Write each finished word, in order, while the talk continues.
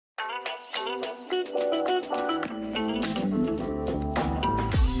Halo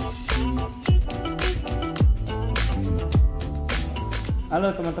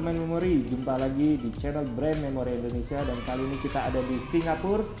teman-teman memori, jumpa lagi di channel Brand Memori Indonesia, dan kali ini kita ada di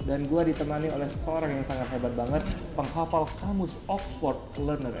Singapura dan gua ditemani oleh seseorang yang sangat hebat banget, penghafal kamus Oxford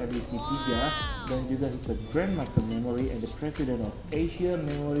Learner edisi 3, dan juga he's a Grandmaster Memory and the President of Asia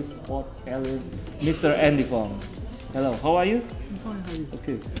Memory Sport Alliance, Mr. Andy Fong. Hello, how are you? I'm fine, how are you?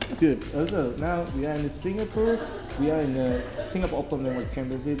 Okay, good. Also, now we are in Singapore. We are in the Singapore Open Memory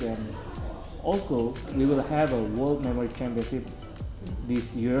Championship, and also we will have a World Memory Championship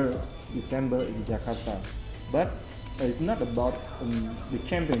this year, December, in Jakarta. But it's not about the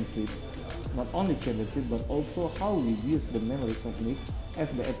championship, not only championship, but also how we use the memory techniques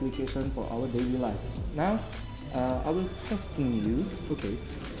as the application for our daily life. Now, I will testing you, okay?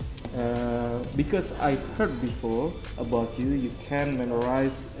 Because I heard before about you, you can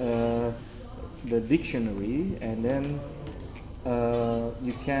memorize the dictionary, and then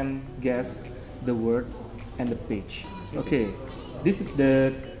you can guess the words and the page. Okay. This is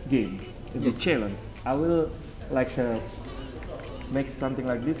the game, the challenge. I will make something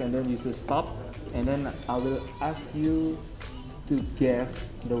like this, and then you should stop, and then I will ask you to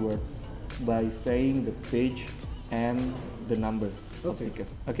guess the words by saying the page and the numbers of ticket.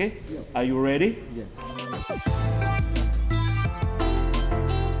 Okay? Yeah. Are you ready? Yes.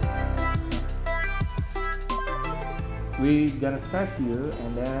 We gonna test you,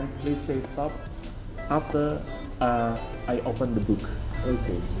 and then please say stop after I open the book.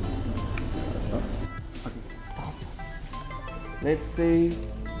 Okay. Okay, stop. Let's say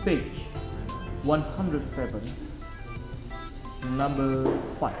page 107, number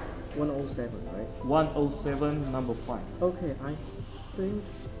 5. 107, right? 107, number 5. Okay, I think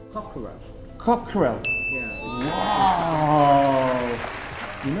cockerel. Cockerel. Yeah. Wow!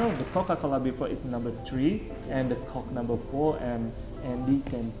 You know the Coca-Cola before is number 3 and the Coke number 4, and Andy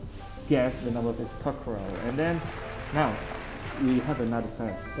can guess the number of his cockerel. And then now we have another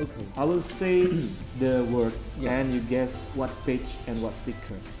test. Okay. I will say the words, Yeah. and you guess what page and what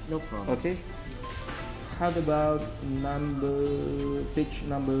sequence. No problem. Okay. How about page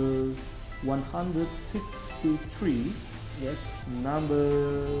number 153, Yes.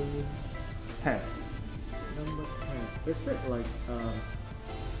 number 10. Number 10. Is it like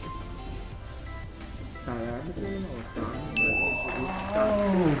diameter or diameter?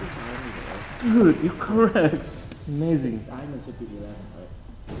 Oh, good, you're correct. Amazing. Diamond should be 11, right?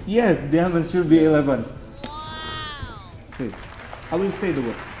 Yes, diamond should be 11. See, I will say the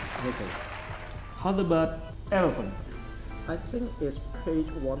words. Okay. How about elephant? I think it's page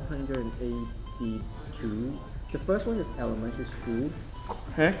 182. The first one is elementary school,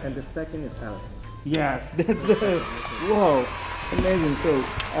 Correct? and the second is elephant. Yes, that's the wow, amazing. So,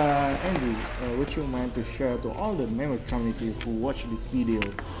 Andy, would you mind to share to all the memory community who watch this video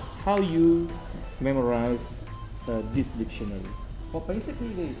how you memorize this dictionary? Well, basically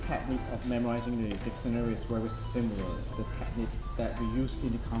the technique of memorizing the dictionary is very similar. The technique that we use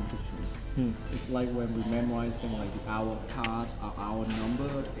in the competitions. It's like when we're memorizing like the hour cards or our number,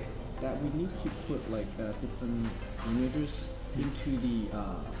 that we need to put like different images into the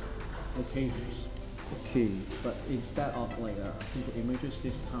occasions. Okay. But instead of like simple images,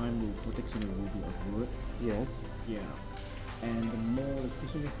 this time the dictionary will be a word. Yes. Yeah. And the more the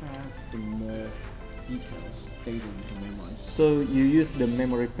dictionary have, the more details data you can memorize. So you use the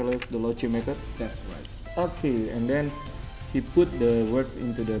memory pillars, the Loche method. That's right. Okay, and then you put the words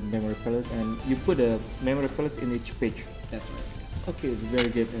into the memory pillars, and you put the memory pillars in each page. That's right. Yes. Okay, it's very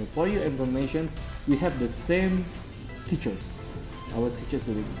good. And for your information, we have the same teachers. Our teachers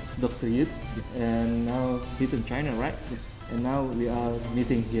is Dr. Yip, and now he's in China, right? Yes. And now we are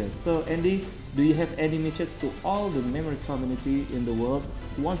meeting here. So Andy, do you have any message to all the memory community in the world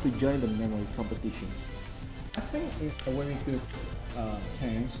who want to join the memory competitions? I think it's a very good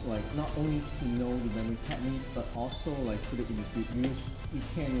chance, like not only to know the memory technique, but also like put it in a good use. You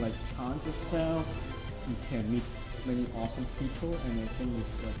can like challenge yourself. You can meet many awesome people, and I think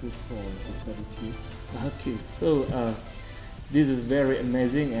it's good for the study too. Okay, so this is very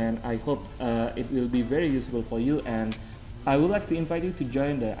amazing, and I hope it will be very useful for you, and I would like to invite you to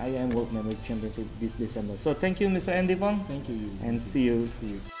join the IAM World Memory Championship this December. So thank you, Mr. Andy Fong, Thank you. and see you.